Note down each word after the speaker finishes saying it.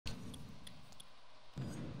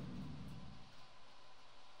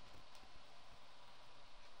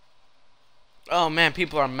Oh man,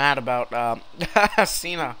 people are mad about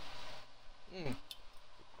Cena. Hmm.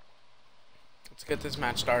 Let's get this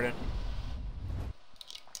match started.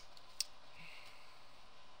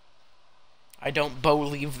 I don't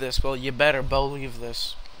believe this. Well, you better believe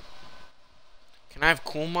this. Can I have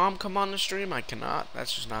Cool Mom come on the stream? I cannot.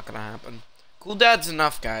 That's just not gonna happen. Cool Dad's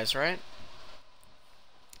enough, guys, right?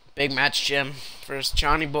 Big Match Jim versus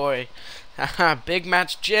Johnny Boy. Haha, Big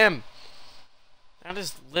Match Jim. That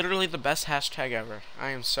is literally the best hashtag ever.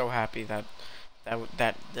 I am so happy that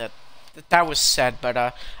was said. But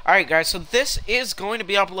alright guys, so this is going to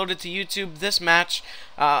be uploaded to YouTube, this match.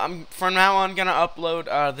 I'm from now on gonna upload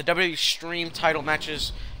the WWE stream title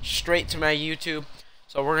matches straight to my YouTube.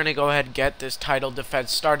 So we're gonna go ahead and get this title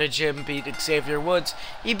defense started. Jim beat Xavier Woods.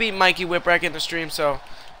 He beat Mikey Whipwreck in the stream, so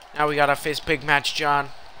now we gotta face Big Match John.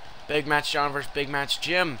 Big Match John versus Big Match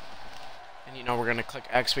Jim. And you know we're gonna click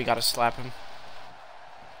X, we gotta slap him.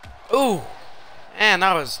 Ooh! Man,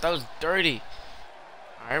 that was dirty.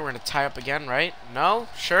 Alright, we're gonna tie up again, right? No?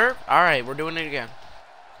 Sure? Alright, we're doing it again.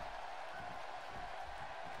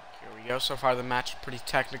 Here we go. So far the match is pretty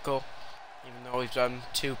technical, even though we've done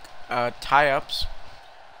 2 tie-ups.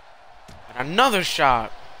 And another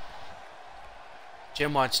shot!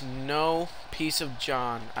 Jim wants no piece of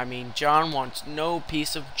John. I mean, John wants no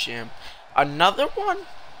piece of Jim. Another one?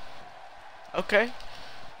 Okay.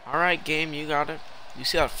 Alright, game, you got it. You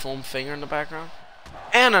see that foam finger in the background?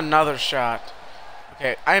 And another shot.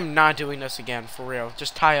 Okay, I am not doing this again, for real.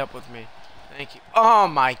 Just tie up with me. Thank you. Oh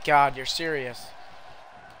my god, you're serious.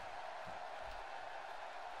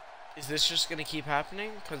 Is this just gonna keep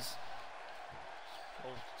happening? Because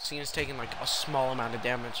well, Cena's taking like a small amount of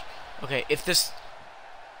damage. Okay, if this...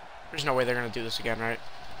 There's no way they're gonna do this again, right?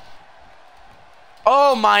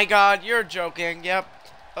 Oh my god, you're joking. Yep.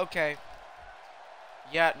 Okay.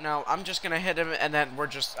 Yeah, no, I'm just gonna hit him and then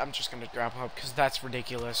I'm just gonna grab him up because that's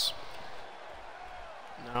ridiculous.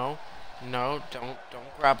 No, no, don't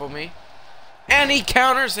grapple me. And he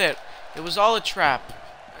counters it. It was all a trap.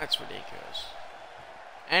 That's ridiculous.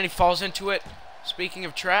 And he falls into it. Speaking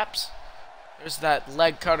of traps, there's that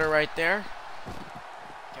leg cutter right there.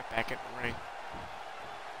 Get back in the ring.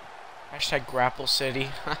 Hashtag Grapple City.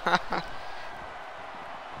 Get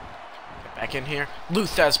back in here.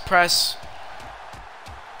 Luthez press.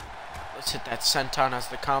 Let's hit that senton as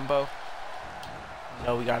the combo.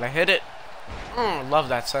 No, we gotta hit it. Love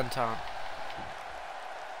that senton.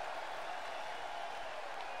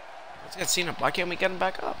 Let's get Cena. Why can't we get him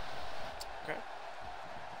back up? Okay.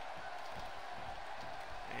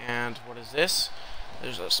 And what is this?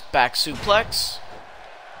 There's a back suplex.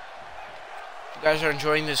 If you guys are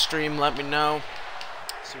enjoying this stream, let me know.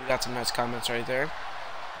 See, we got some nice comments right there.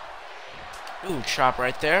 Ooh, chop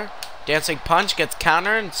right there. Dancing punch gets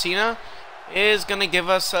countered, and Cena is gonna give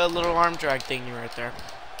us a little arm drag thingy right there.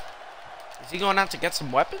 Is he going out to get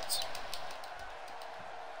some weapons?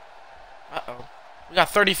 Uh-oh. We got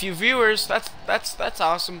 30 few viewers. That's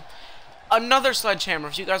awesome. Another sledgehammer.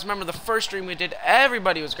 If you guys remember the first stream we did,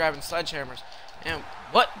 everybody was grabbing sledgehammers. And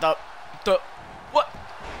what what?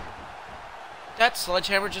 That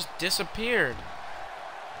sledgehammer just disappeared.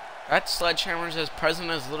 That sledgehammer is as present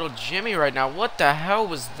as little Jimmy right now. What the hell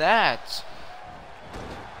was that?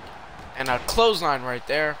 And a clothesline right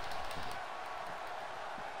there.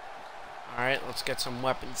 Alright, let's get some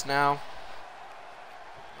weapons now.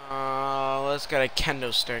 Let's get a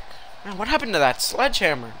kendo stick. Man, what happened to that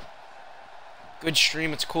sledgehammer? Good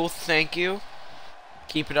stream, it's cool, thank you.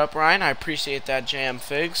 Keep it up, Ryan. I appreciate that, JM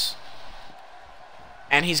Figs.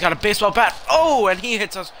 And he's got a baseball bat. Oh, and he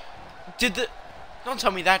hits us. Don't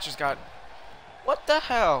tell me that just got... What the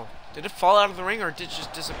hell? Did it fall out of the ring or did it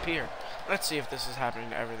just disappear? Let's see if this is happening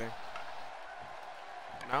to everything.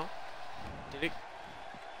 No? Did it?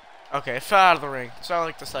 Okay, it fell out of the ring. It's not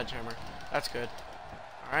like the sledgehammer. That's good.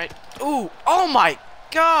 Alright. Ooh! Oh my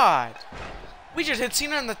god! We just hit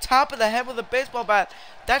Cena on the top of the head with a baseball bat.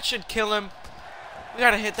 That should kill him. We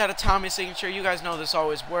gotta hit that Atomy signature. You guys know this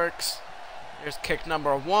always works. There's kick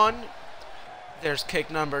number 1. There's kick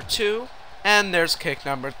number 2. And there's kick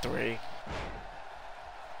number 3.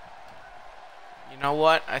 You know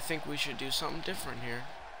what? I think we should do something different here.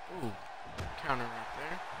 Ooh. Counter right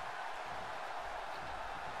there.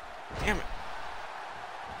 Damn it.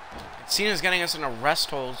 And Cena's getting us in a rest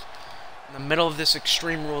hold. In the middle of this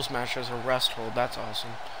Extreme Rules match, there's a rest hold. That's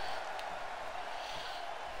awesome.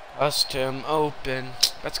 Custom open.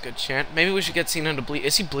 That's a good chant. Maybe we should get Cena to bleed.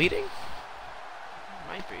 Is he bleeding?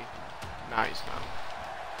 Might be. Nah, he's not.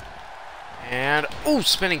 And, ooh,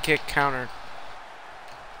 spinning kick countered.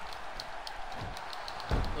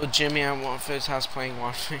 Little Jimmy at One Fizz House playing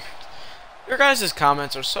Watch Me. Your guys'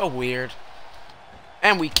 comments are so weird.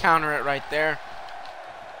 And we counter it right there.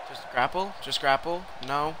 Just grapple. Just grapple.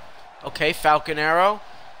 No. Okay, Falcon Arrow.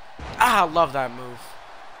 Ah, love that move.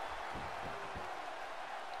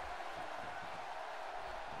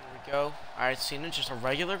 Here we go. Alright, Cena, just a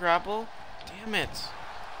regular grapple. Damn it.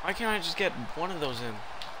 Why can't I just get one of those in?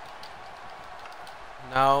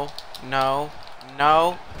 No. No.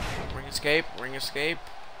 No. Ring escape. Ring escape.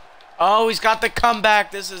 Oh, he's got the comeback.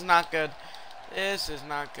 This is not good. This is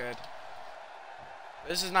not good.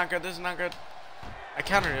 This is not good. This is not good. I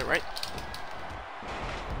countered it, right?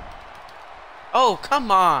 Oh, come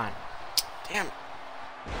on. Damn.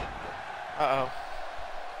 Uh-oh.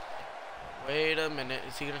 Wait a minute.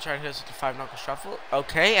 Is he going to try to hit us with the 5-knuckle shuffle?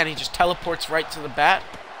 Okay, and he just teleports right to the bat.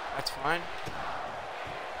 That's fine.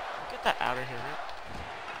 Get that out of here, man.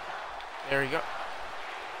 There you go.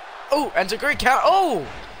 Oh, and it's a great count. Oh!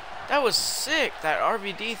 That was sick. That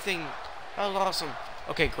RVD thing. That was awesome.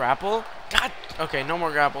 Okay, grapple. God. Okay, no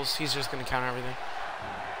more grapples. He's just going to counter everything.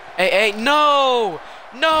 Hey, no!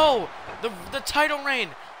 No! The title reign.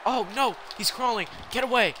 Oh, no. He's crawling. Get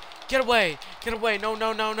away. Get away. Get away. No,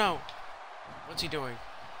 no, no, no. What's he doing?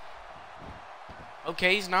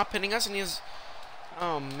 Okay, he's not pinning us, and he has...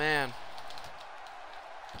 Oh, man.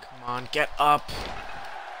 Come on, get up.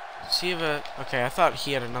 Does he have a... Okay, I thought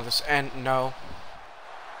he had another... And no.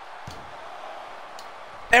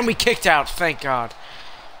 And we kicked out, thank God.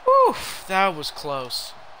 Whew, that was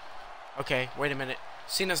close. Okay, wait a minute.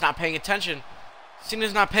 Cena's not paying attention.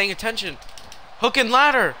 Cena's not paying attention. Hook and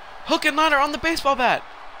ladder. Hook and ladder on the baseball bat.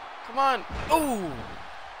 Come on. Ooh.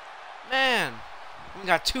 Man. We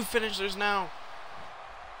got 2 finishers now.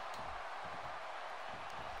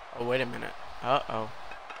 Oh, wait a minute. Uh-oh.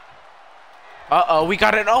 Uh-oh, we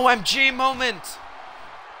got an OMG moment.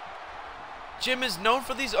 Jim is known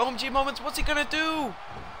for these OMG moments. What's he gonna do?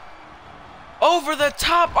 Over the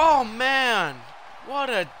top. Oh, man. What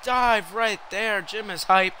a dive right there. Jim is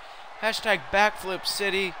hype. Hashtag backflip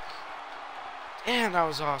city. And that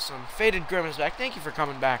was awesome. Faded Grim is back. Thank you for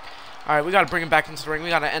coming back. Alright, we gotta bring him back into the ring. We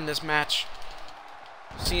gotta end this match.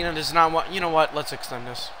 Cena does not want... You know what? Let's extend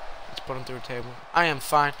this. Let's put him through a table. I am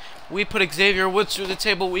fine. We put Xavier Woods through the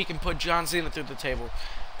table. We can put John Cena through the table.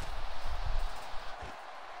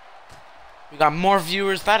 We got more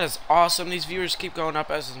viewers. That is awesome. These viewers keep going up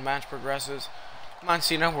as this match progresses. Come on,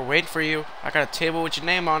 Cena. We're waiting for you. I got a table with your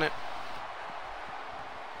name on it.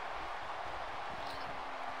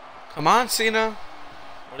 Come on, Cena.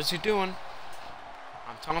 What is he doing?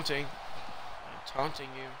 I'm taunting. I'm taunting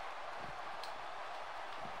you.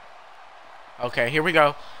 Okay, here we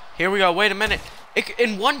go. Here we go. Wait a minute.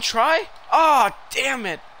 In one try? Oh, damn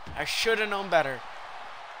it. I should have known better.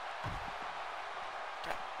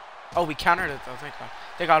 Oh, we countered it, though. Thank God.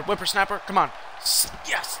 Thank God. Whippersnapper. Come on.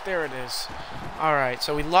 Yes, there it is. All right,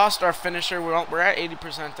 so we lost our finisher. We're at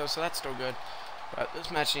 80%, though, so that's still good. But this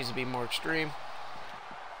match needs to be more extreme.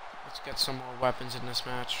 Let's get some more weapons in this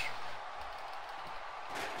match.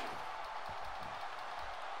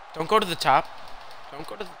 Don't go to the top. Don't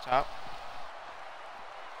go to the top.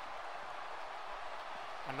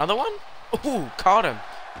 Another one? Ooh, caught him.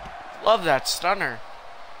 Love that stunner.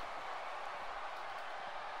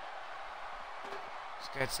 This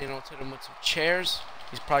guy's Cena will hit him with some chairs.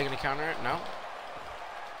 He's probably going to counter it. No.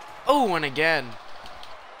 Oh, and again.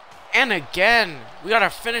 And again. We got our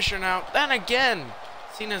finisher now. Then again.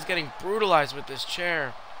 Cena's getting brutalized with this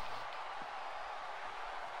chair.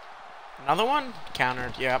 Another one?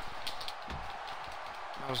 Countered. Yep.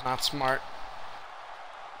 That was not smart.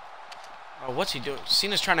 Oh, what's he doing?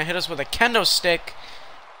 Cena's trying to hit us with a kendo stick.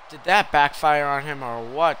 Did that backfire on him or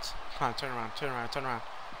what? Come on, turn around, turn around, turn around,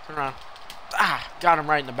 turn around. Ah, got him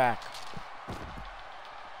right in the back.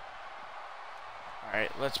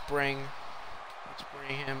 Alright, let's bring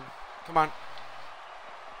him. Come on.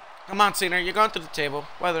 Come on, Cena, you're going through the table,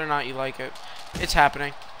 whether or not you like it. It's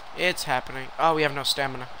happening. It's happening. Oh, we have no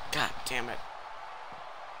stamina. God damn it.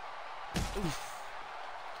 Oof.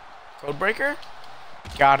 Codebreaker?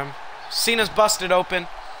 Got him. Cena's busted open.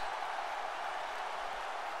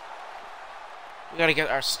 We gotta get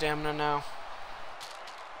our stamina now.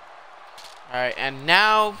 Alright, and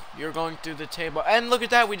now you're going through the table. And look at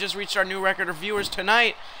that, we just reached our new record of viewers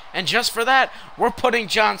tonight. And just for that, we're putting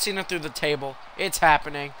John Cena through the table. It's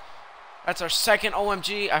happening. That's our second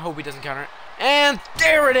OMG. I hope he doesn't counter it. And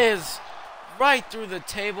there it is! Right through the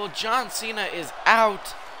table. John Cena is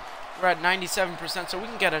out. We're at 97%, so we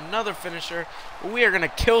can get another finisher. We are going to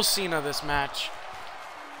kill Cena this match.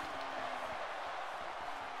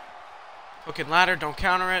 Hook and ladder, don't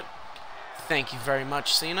counter it. Thank you very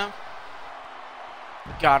much, Cena.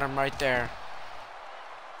 Got him right there.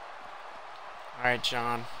 Alright,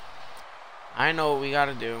 John. I know what we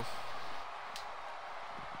gotta do.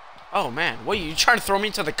 Oh man, what, you trying to throw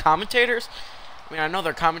me to the commentators? I mean, I know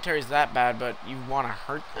their commentary is that bad, but you want to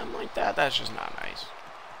hurt them like that? That's just not nice.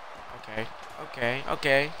 Okay, okay,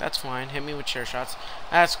 okay, that's fine. Hit me with chair shots.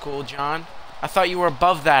 That's cool, John. I thought you were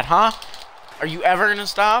above that, huh? Are you ever gonna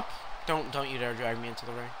stop? Don't you dare drag me into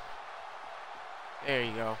the ring. There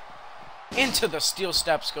you go. Into the steel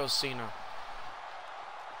steps goes Cena.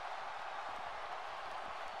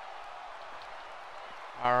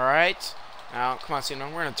 Alright. Now, come on, Cena.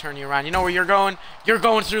 We're going to turn you around. You know where you're going? You're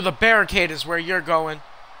going through the barricade is where you're going.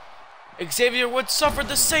 Xavier Woods suffered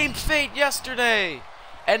the same fate yesterday.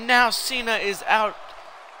 And now Cena is out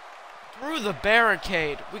through the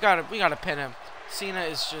barricade. We gotta pin him. Cena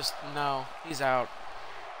is just, no. He's out.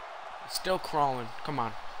 He's still crawling. Come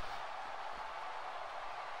on.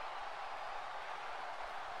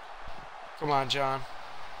 Come on, John.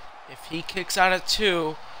 If he kicks out at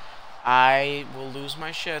 2, I will lose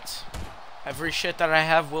my shit. Every shit that I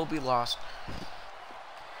have will be lost.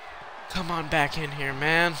 Come on back in here,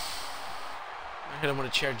 man. I hit him with a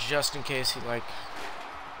chair just in case he, like,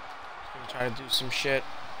 gonna try to do some shit.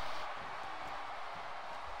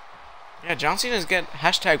 Yeah, John Cena's getting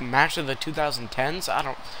hashtag match of the 2010s.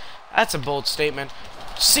 That's a bold statement.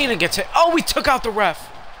 Cena gets hit. Oh, we took out the ref.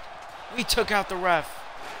 We took out the ref.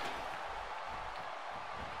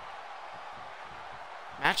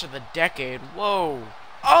 Match of the decade. Whoa.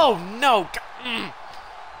 Oh, no. I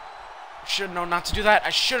should have known not to do that.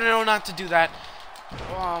 I should have known not to do that.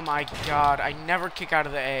 Oh, my God. I never kick out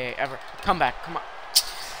of the AA, ever. Come back. Come on.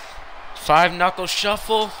 5-knuckle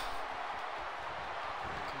shuffle.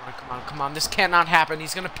 Come on, come on, come on. This cannot happen.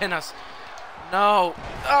 He's going to pin us. No.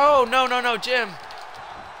 Oh, no, no, no, Jim.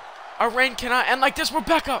 Our reign cannot end like this. We're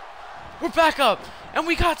back up. We're back up. And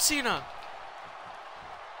we got Cena.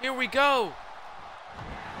 Here we go.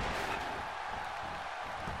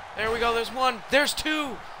 There we go. There's 1. There's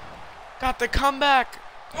 2. Got the comeback.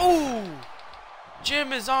 Ooh.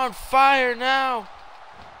 Jim is on fire now.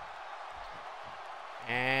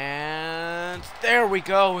 And there we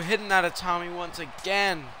go. Hitting that at Tommy once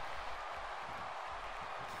again.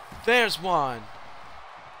 There's 1.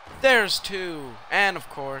 There's 2. And, of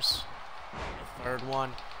course, the 3rd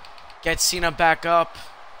one. Get Cena back up.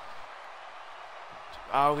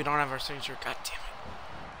 Oh, we don't have our signature. God damn it.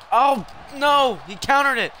 Oh, no! He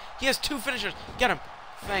countered it! He has 2 finishers. Get him.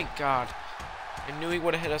 Thank God. I knew he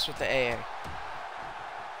would have hit us with the AA.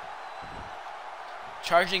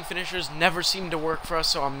 Charging finishers never seem to work for us,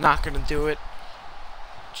 so I'm not going to do it.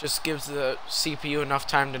 Just gives the CPU enough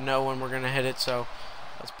time to know when we're going to hit it, so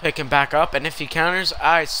let's pick him back up. And if he counters,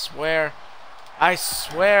 I swear,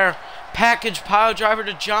 package pile driver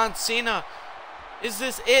to John Cena. Is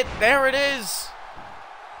this it? There it is.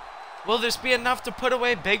 Will this be enough to put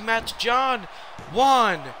away Big Match John?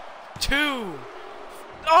 1, 2.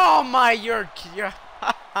 Oh my,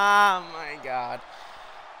 oh my God.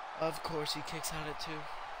 Of course he kicks out at 2.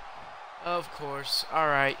 Of course.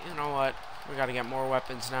 Alright, you know what? We gotta get more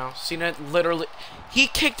weapons now. Cena literally, he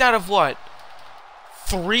kicked out of what?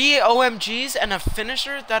 3 OMGs and a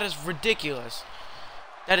finisher? That is ridiculous.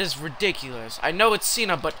 That is ridiculous. I know it's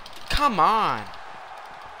Cena, but come on.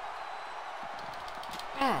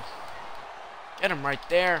 Get him right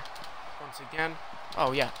there. Once again.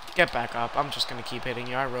 Oh, yeah. Get back up. I'm just going to keep hitting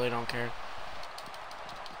you. I really don't care.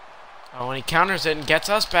 Oh, and he counters it and gets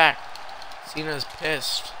us back. Cena's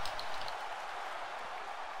pissed.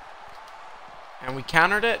 And we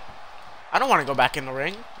countered it. I don't want to go back in the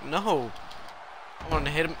ring. No. I want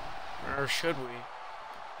to hit him. Or should we?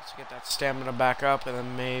 Let's get that stamina back up and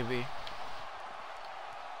then maybe.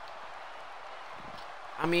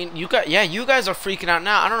 I mean, you guys are freaking out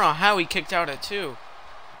now. I don't know how he kicked out at 2.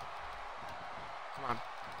 Come on.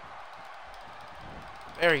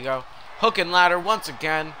 There you go. Hook and ladder once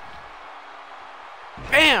again.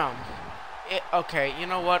 Bam! Okay, you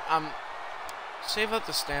know what? Save up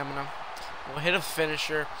the stamina. We'll hit a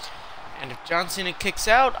finisher. And if John Cena kicks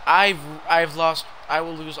out, I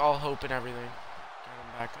will lose all hope and everything. Get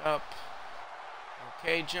him back up.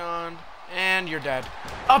 Okay, John. And you're dead.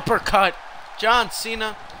 Uppercut! John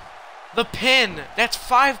Cena, the pin. That's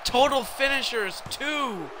 5 total finishers.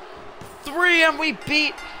 2, 3, and we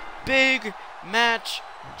beat Big Match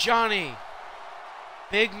Johnny.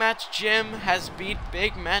 Big Match Jim has beat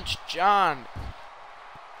Big Match John.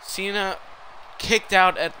 Cena kicked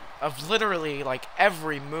out of literally like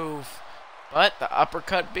every move, but the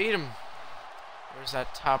uppercut beat him. There's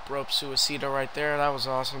that top rope suicida right there. That was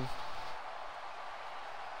awesome.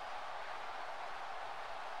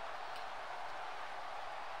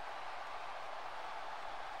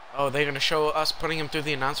 Oh, they're going to show us putting him through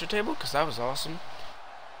the announcer table? Because that was awesome.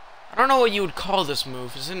 I don't know what you would call this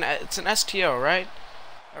move. It's an STO, right?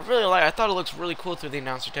 I thought it looks really cool through the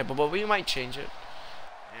announcer table, but we might change it.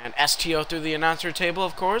 And STO through the announcer table,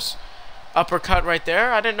 of course. Uppercut right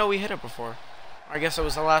there. I didn't know we hit it before. I guess it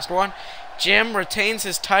was the last one. Jim retains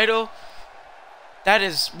his title. That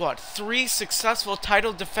is, what, 3 successful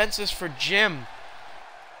title defenses for Jim.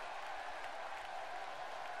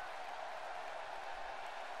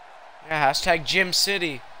 Yeah, hashtag Jim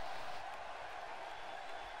City.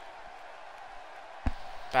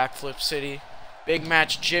 Backflip City. Big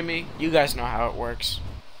match Jimmy. You guys know how it works.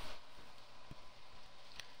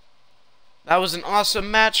 That was an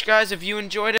awesome match, guys. If you enjoyed it,